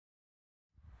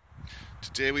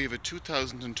Today we have a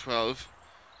 2012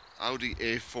 Audi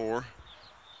A4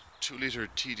 2-litre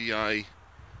TDI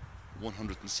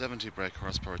 170 brake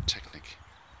horsepower Technik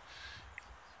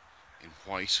in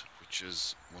white, which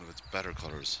is one of its better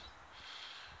colours.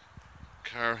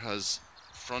 Car has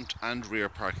front and rear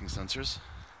parking sensors,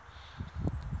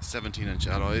 17-inch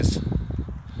alloys,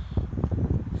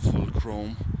 full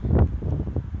chrome,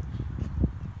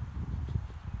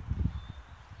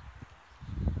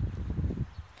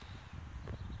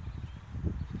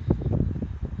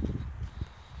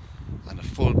 and a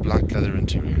full black leather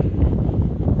interior.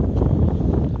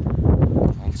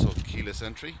 Also keyless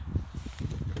entry.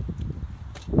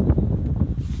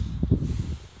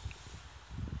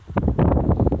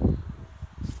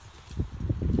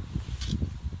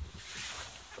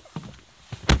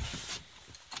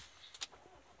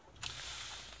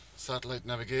 Satellite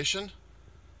navigation,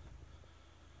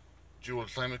 dual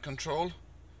climate control,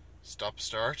 stop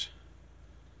start,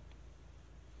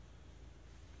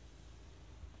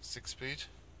 6-speed,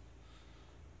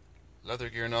 leather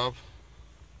gear knob,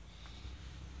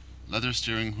 leather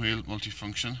steering wheel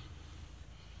multifunction,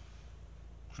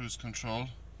 cruise control.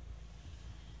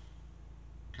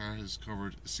 Car has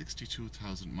covered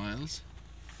 62,000 miles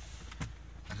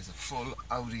and has a full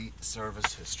Audi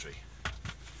service history.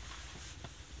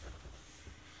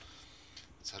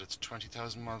 It's had its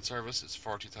 20,000 mile service, its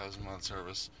 40,000 mile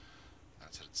service, and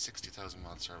it's had its 60,000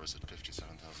 mile service at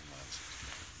 57,000 miles.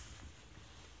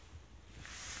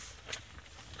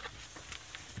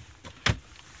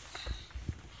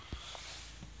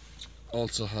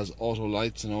 Also has auto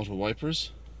lights and auto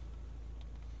wipers,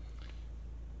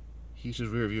 heated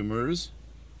rear view mirrors,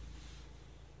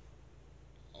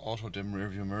 auto dim rear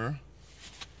view mirror,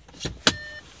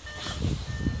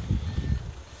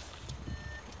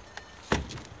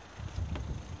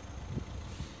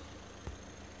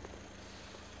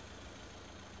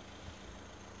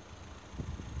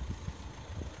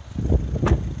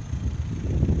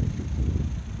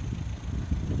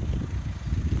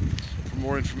 For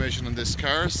more information on this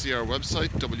car, see our website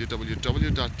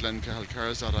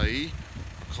www.glencahalcars.ie.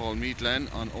 Call me Glenn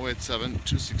on 087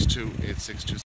 262 8627.